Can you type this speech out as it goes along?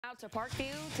Out to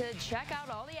Parkview to check out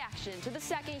all the action. To the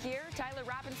second here, Tyler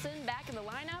Robinson back in the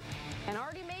lineup and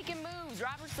already making moves.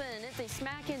 Robertson, it's a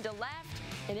smack into left,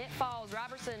 and it falls.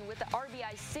 Robertson with the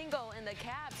RBI single, and the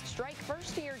Caps strike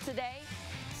first here today.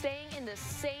 Staying in the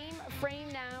same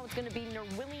frame now, it's going to be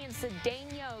Nerwillian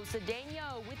Cedeno.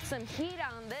 Cedeno with some heat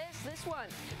on this one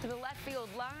to the left field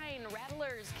line.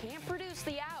 Rattlers can't produce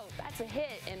the out. That's a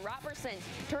hit, and Robertson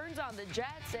turns on the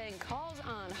Jets and calls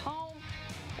on home.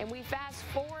 And we fast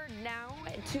forward now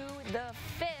to the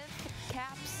fifth.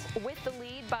 Caps with the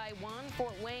lead by one.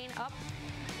 Fort Wayne up.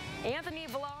 Anthony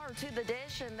Villar to the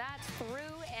dish, and that's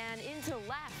through and into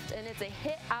left. And it's a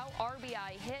hit-out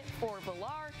RBI hit for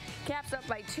Villar. Caps up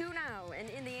by 2 now. And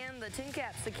in the end, the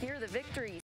TinCaps secure the victory.